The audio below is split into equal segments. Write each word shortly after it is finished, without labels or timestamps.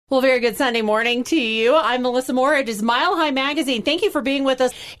Well, very good Sunday morning to you. I'm Melissa Moore. It is Mile High Magazine. Thank you for being with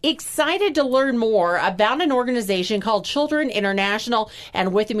us. Excited to learn more about an organization called Children International.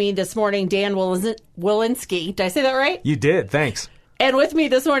 And with me this morning, Dan Walensky. Did I say that right? You did. Thanks. And with me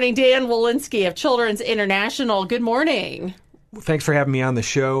this morning, Dan Walensky of Children's International. Good morning. Thanks for having me on the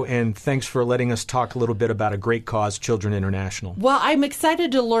show, and thanks for letting us talk a little bit about a great cause, Children International. Well, I'm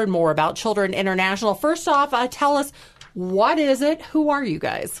excited to learn more about Children International. First off, tell us, what is it? Who are you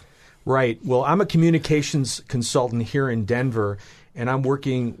guys? Right. Well, I'm a communications consultant here in Denver, and I'm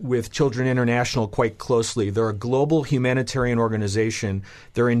working with Children International quite closely. They're a global humanitarian organization.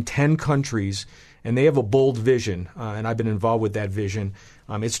 They're in 10 countries, and they have a bold vision, and I've been involved with that vision.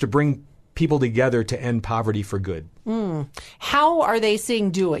 It's to bring people together to end poverty for good. How are they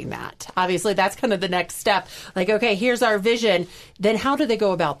seeing doing that? Obviously, that's kind of the next step. Like, okay, here's our vision. Then how do they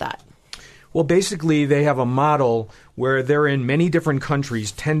go about that? Well, basically, they have a model where they're in many different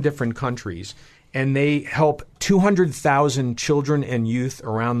countries, 10 different countries, and they help 200,000 children and youth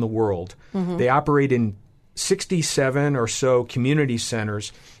around the world. Mm-hmm. They operate in 67 or so community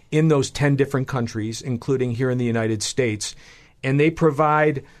centers in those 10 different countries, including here in the United States, and they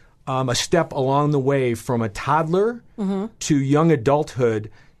provide a step along the way from a toddler to young adulthood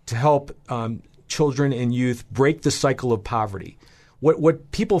to help children and youth break the cycle of poverty. What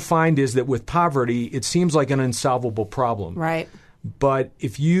people find is that with poverty, it seems like an unsolvable problem. Right. But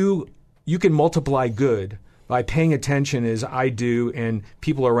if you can multiply good by paying attention, as I do and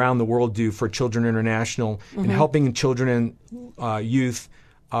people around the world do for Children International, and helping children and youth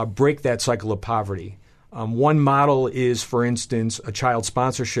break that cycle of poverty. One model is, for instance, a child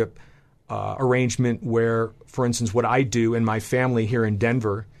sponsorship arrangement where, for instance, what I do in my family here in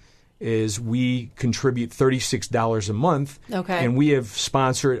Denver is we contribute $36 a month, and we have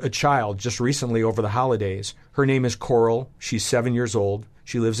sponsored a child just recently over the holidays. Her name is Coral. She's 7 years old.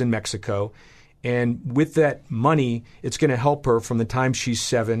 She lives in Mexico. And with that money, it's going to help her from the time she's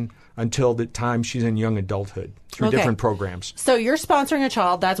 7 until the time she's in young adulthood through different programs. So you're sponsoring a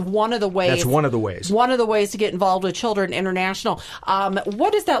child. That's one of the ways. That's one of the ways. One of the ways to get involved with Children International.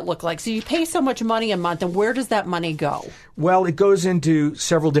 What does that look like? So you pay so much money a month, and where does that money go? Well, it goes into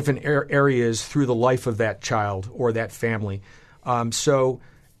several different areas through the life of that child or that family.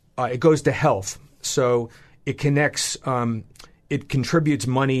 It goes to health. So it connects it contributes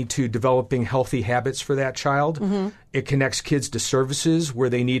money to developing healthy habits for that child. Mm-hmm. It connects kids to services where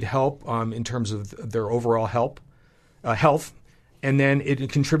they need help in terms of their overall health. And then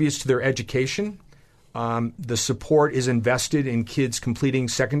it contributes to their education. The support is invested in kids completing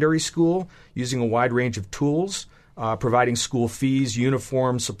secondary school using a wide range of tools, providing school fees,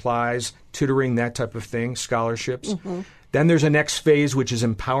 uniforms, supplies, tutoring, that type of thing, scholarships. Mm-hmm. Then there's a next phase, which is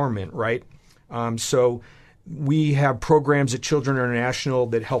empowerment, right? We have programs at Children International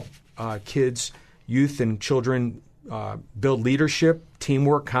that help kids, youth, and children build leadership,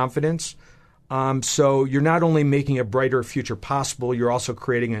 teamwork, confidence. So you're not only making a brighter future possible, you're also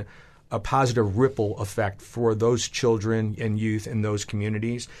creating a positive ripple effect for those children and youth in those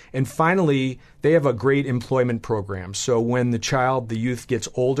communities. And finally, they have a great employment program. So when the youth gets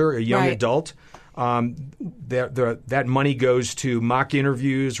older, a young adult, that money goes to mock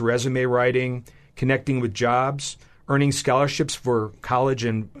interviews, resume writing, connecting with jobs, earning scholarships for college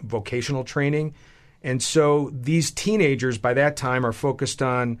and vocational training. And so these teenagers by that time are focused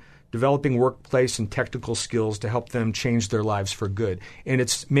on developing workplace and technical skills to help them change their lives for good. And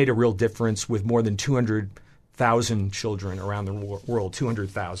it's made a real difference with more than 200,000 children around the world,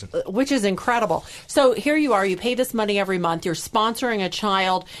 200,000. Which is incredible. So here you are, you pay this money every month, you're sponsoring a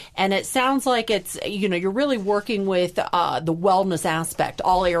child, and it sounds like it's, you're really working with the wellness aspect,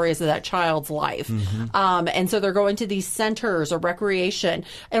 all areas of that child's life. Mm-hmm. And so they're going to these centers or recreation.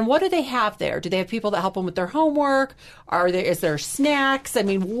 And what do they have there? Do they have people that help them with their homework? Is there snacks? I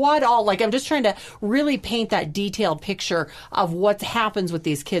mean, what all? Like, I'm just trying to really paint that detailed picture of what happens with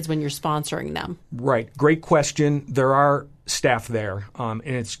these kids when you're sponsoring them. Right. Great question. There are staff there, and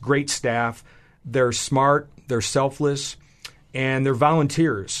it's great staff. They're smart, they're selfless, and they're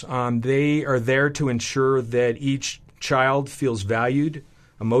volunteers. They are there to ensure that each child feels valued,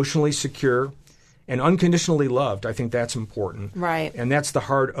 emotionally secure, and unconditionally loved. I think that's important. Right. And that's the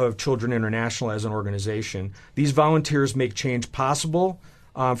heart of Children International as an organization. These volunteers make change possible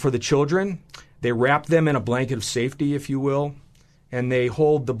for the children. They wrap them in a blanket of safety, if you will, and they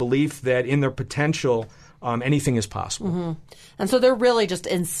hold the belief that in their potential, anything is possible. Mm-hmm. And so they're really just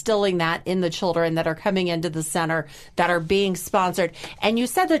instilling that in the children that are coming into the center, that are being sponsored. And you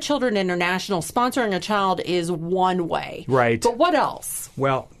said that Children International, sponsoring a child is one way. Right. But what else?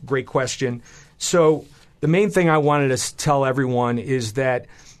 Well, great question. So the main thing I wanted to tell everyone is that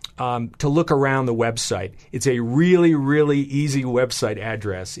to look around the website. It's a really, really easy website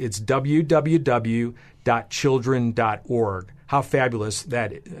address. It's www.children.org. How fabulous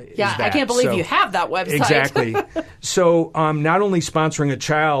that is. Yeah, I can't believe you have that website. Exactly. So not only sponsoring a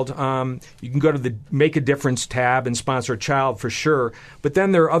child, you can go to the Make a Difference tab and sponsor a child for sure, but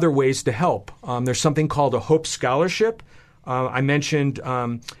then there are other ways to help. There's something called a Hope Scholarship. I mentioned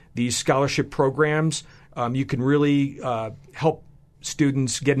these scholarship programs. You can really help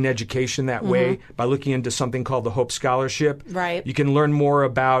students get an education that way by looking into something called the Hope Scholarship. Right. You can learn more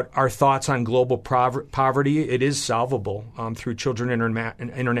about our thoughts on global poverty. It is solvable through Children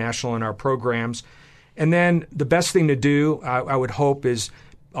International and our programs. And then the best thing to do, I would hope, is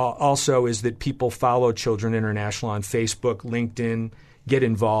that people follow Children International on Facebook, LinkedIn, get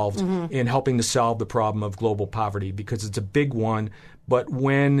involved in helping to solve the problem of global poverty, because it's a big one. But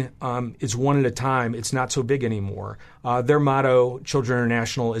when it's one at a time, it's not so big anymore. Their motto, Children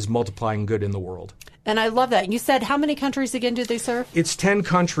International, is multiplying good in the world. And I love that. You said how many countries again do they serve? It's 10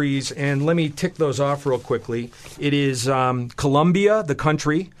 countries, and let me tick those off real quickly. It is Colombia, the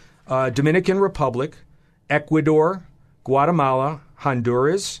country, Dominican Republic, Ecuador, Guatemala,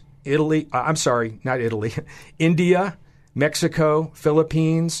 Honduras, India, Mexico,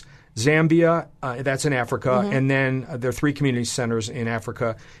 Philippines, Zambia, that's in Africa, and then there are 3 community centers in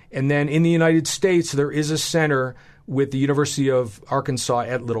Africa. And then in the United States, there is a center with the University of Arkansas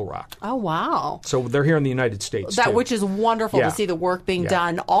at Little Rock. Oh, wow. So they're here in the United States, too. Which is wonderful to see the work being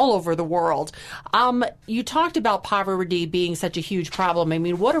done all over the world. You talked about poverty being such a huge problem. I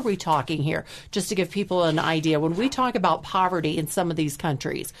mean, what are we talking here? Just to give people an idea, when we talk about poverty in some of these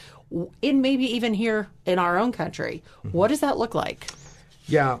countries, in maybe even here in our own country, what does that look like?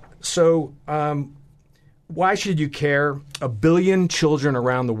 Yeah. So why should you care? 1 billion children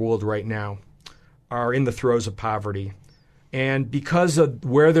around the world right now are in the throes of poverty. And because of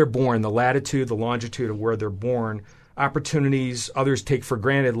where they're born, the latitude, the longitude of where they're born, opportunities others take for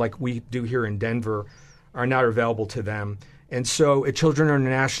granted, like we do here in Denver, are not available to them. And so at Children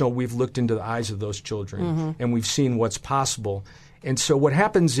International, we've looked into the eyes of those children, and we've seen what's possible. And so what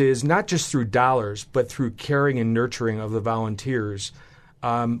happens is, not just through dollars, but through caring and nurturing of the volunteers,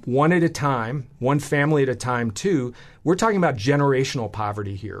 one at a time, one family at a time, too. We're talking about generational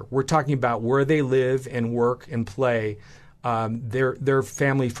poverty here. We're talking about where they live and work and play. Their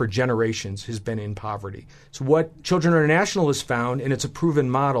family for generations has been in poverty. So what Children International has found, and it's a proven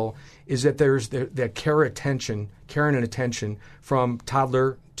model, is that there's that care and attention from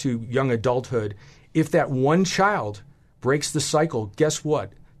toddler to young adulthood. If that one child breaks the cycle, guess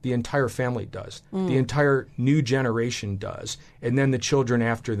what? The entire family does. The entire new generation does. And then the children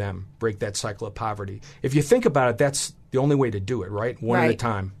after them break that cycle of poverty. If you think about it, that's the only way to do it, right? One at a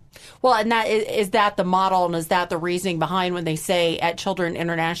time. Well, and is that the model, and is that the reasoning behind when they say at Children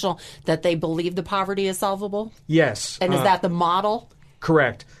International that they believe the poverty is solvable? Yes. And is that the model?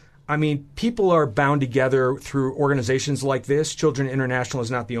 Correct. I mean, people are bound together through organizations like this. Children International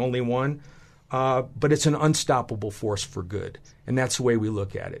is not the only one. But it's an unstoppable force for good. And that's the way we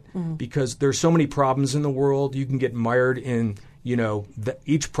look at it. Because there's so many problems in the world. You can get mired in,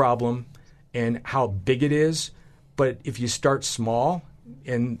 each problem and how big it is. But if you start small,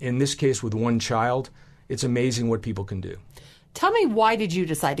 and in this case with one child, it's amazing what people can do. Tell me, why did you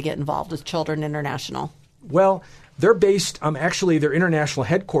decide to get involved with Children International? Well, they're based, actually their international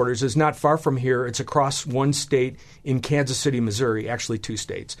headquarters is not far from here. It's across one state in Kansas City, Missouri, actually 2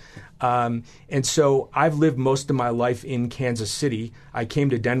 states. And so I've lived most of my life in Kansas City. I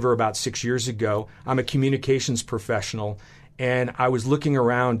came to Denver about 6 years ago. I'm a communications professional, and I was looking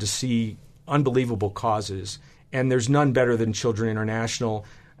around to see unbelievable causes. And there's none better than Children International.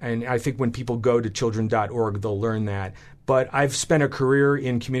 And I think when people go to children.org, they'll learn that. But I've spent a career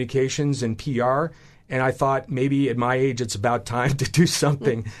in communications and PR, and I thought maybe at my age it's about time to do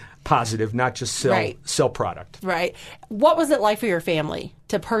something positive, not just sell product. Right. What was it like for your family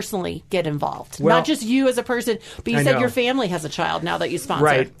to personally get involved? Well, not just you as a person, but you said your family has a child now that you sponsor.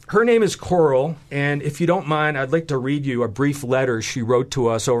 Right. Her name is Coral, and if you don't mind, I'd like to read you a brief letter she wrote to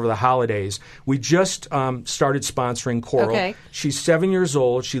us over the holidays. We just started sponsoring Coral. Okay. She's 7 years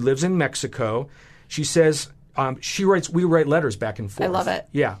old. She lives in Mexico. She says... we write letters back and forth. I love it.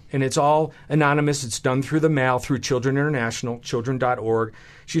 Yeah, and it's all anonymous. It's done through the mail, through Children International, children.org.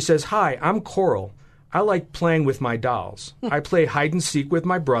 She says, "Hi, I'm Coral. I like playing with my dolls. I play hide and seek with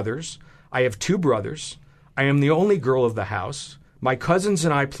my brothers. I have 2 brothers. I am the only girl of the house. My cousins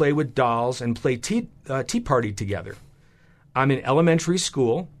and I play with dolls and play tea party together. I'm in elementary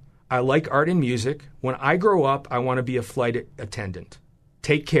school. I like art and music. When I grow up, I want to be a flight attendant.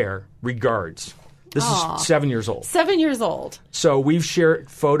 Take care. Regards." This is 7 years old. 7 years old. So we've shared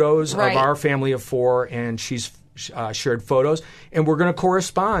photos Right. of our family of 4, and she's shared photos, and we're going to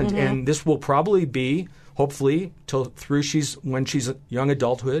correspond. Mm-hmm. And this will probably be, hopefully, when she's a young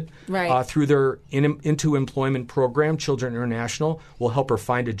adulthood, Right. through their Into Employment program. Children International will help her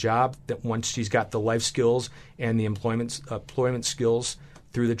find a job that once she's got the life skills and the employment skills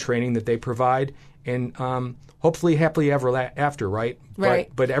through the training that they provide, and hopefully happily ever after, right? Right.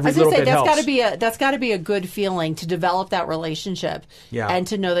 But I every was gonna little say, bit helps. that's got to be a good feeling to develop that relationship, Yeah. and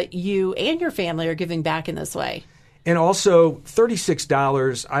to know that you and your family are giving back in this way. And also,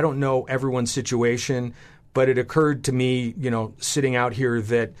 $36, I don't know everyone's situation, but it occurred to me, sitting out here,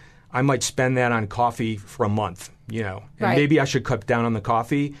 that I might spend that on coffee for a month, and Right. maybe I should cut down on the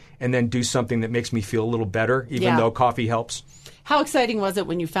coffee and then do something that makes me feel a little better, even Yeah. though coffee helps. How exciting was it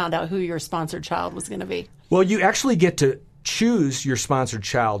when you found out who your sponsored child was going to be? Well, you actually get to choose your sponsored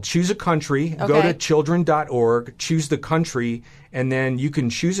child. Choose a country, go Okay. to children.org, choose the country, and then you can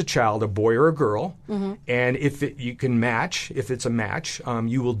choose a child, a boy or a girl. Mm-hmm. And you can match, if it's a match,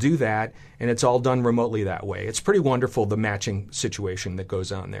 you will do that, and it's all done remotely that way. It's pretty wonderful, the matching situation that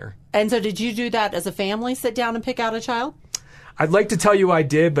goes on there. And so did you do that as a family, sit down and pick out a child? I'd like to tell you I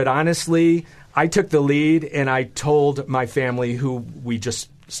did, but honestly, I took the lead, and I told my family who we just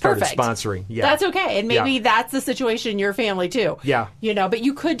started Perfect. sponsoring. Yeah. That's okay. And maybe Yeah. that's the situation in your family too. Yeah. But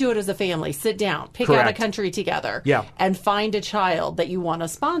you could do it as a family. Sit down, pick out a Correct. country together, Yeah. and find a child that you want to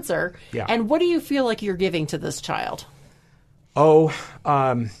sponsor. Yeah. And what do you feel like you're giving to this child?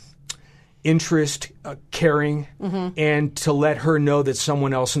 Interest, caring, and to let her know that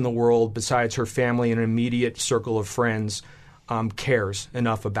someone else in the world besides her family and an immediate circle of friends cares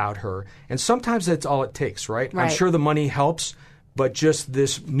enough about her. And sometimes that's all it takes, right? I'm Right. sure the money helps, but just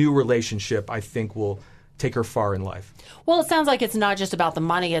this new relationship, I think, will take her far in life. Well, it sounds like it's not just about the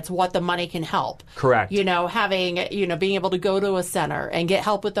money, it's what the money can help. Correct. Being able to go to a center and get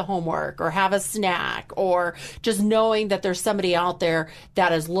help with the homework or have a snack, or just knowing that there's somebody out there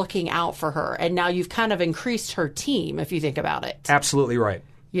that is looking out for her. And now you've kind of increased her team, if you think about it. Absolutely right.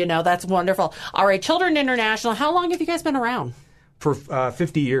 That's wonderful. All right, Children International, how long have you guys been around? For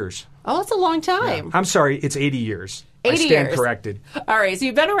 50 years. Oh, that's a long time. I'm sorry, it's 80 years. 80 I stand years. corrected. All right, so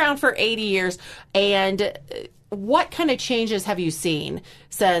you've been around for 80 years. And what kind of changes have you seen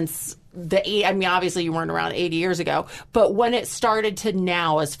since obviously you weren't around 80 years ago, but when it started to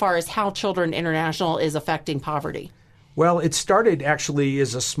now, as far as how Children International is affecting poverty? Well, it started actually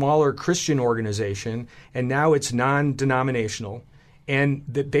as a smaller Christian organization, and now it's non-denominational. And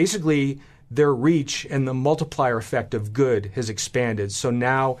basically, their reach and the multiplier effect of good has expanded. So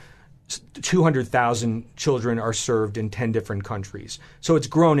now 200,000 children are served in 10 different countries. So it's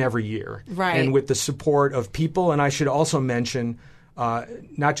grown every year. Right. And with the support of people, and I should also mention,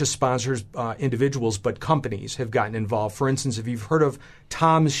 not just sponsors, individuals, but companies have gotten involved. For instance, if you've heard of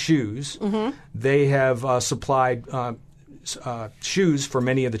Tom's Shoes, they have supplied shoes for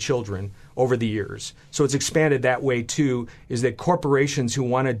many of the children over the years. So it's expanded that way too, is that corporations who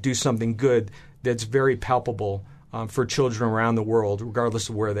want to do something good that's very palpable for children around the world, regardless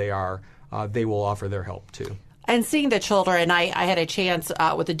of where they are, they will offer their help too. And seeing the children, I had a chance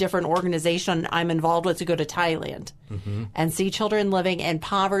with a different organization I'm involved with to go to Thailand and see children living in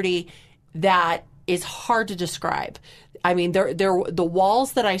poverty that is hard to describe. I mean, the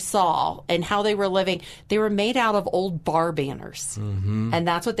walls that I saw and how they were living, they were made out of old bar banners. And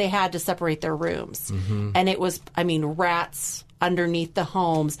that's what they had to separate their rooms. And it was, rats underneath the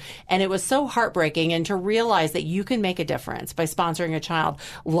homes. And it was so heartbreaking. And to realize that you can make a difference by sponsoring a child,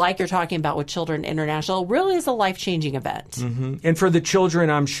 like you're talking about with Children International, really is a life-changing event. And for the children,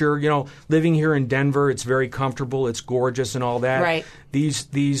 I'm sure, living here in Denver, it's very comfortable, it's gorgeous and all that. Right. These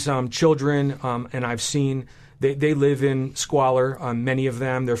children, and I've seen, they live in squalor, many of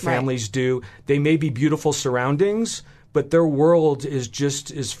them, their families do. They may be beautiful surroundings, but their world is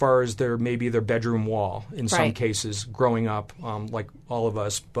just as far as their bedroom wall in some cases, growing up like all of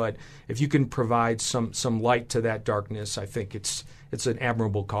us. But if you can provide some light to that darkness, I think it's an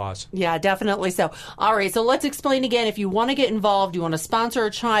admirable cause. Yeah, definitely so. All right, so let's explain again. If you want to get involved, you want to sponsor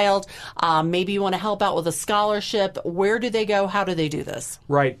a child, maybe you want to help out with a scholarship, where do they go? How do they do this?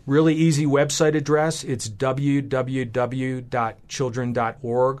 Right. Really easy website address. It's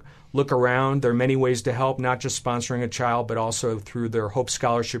www.children.org. Look around. There are many ways to help, not just sponsoring a child, but also through their Hope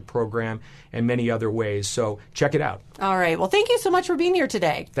Scholarship Program and many other ways. So check it out. All right. Well, thank you so much for being here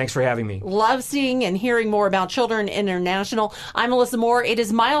today. Thanks for having me. Love seeing and hearing more about Children International. I'm Melissa Moore. It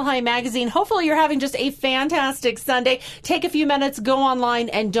is Mile High Magazine. Hopefully you're having just a fantastic Sunday. Take a few minutes, go online,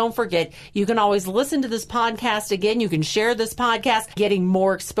 and don't forget, you can always listen to this podcast again. You can share this podcast, getting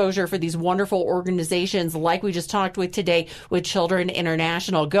more exposure for these wonderful organizations like we just talked with today with Children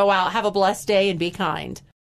International. Go out, have a blessed day, and be kind.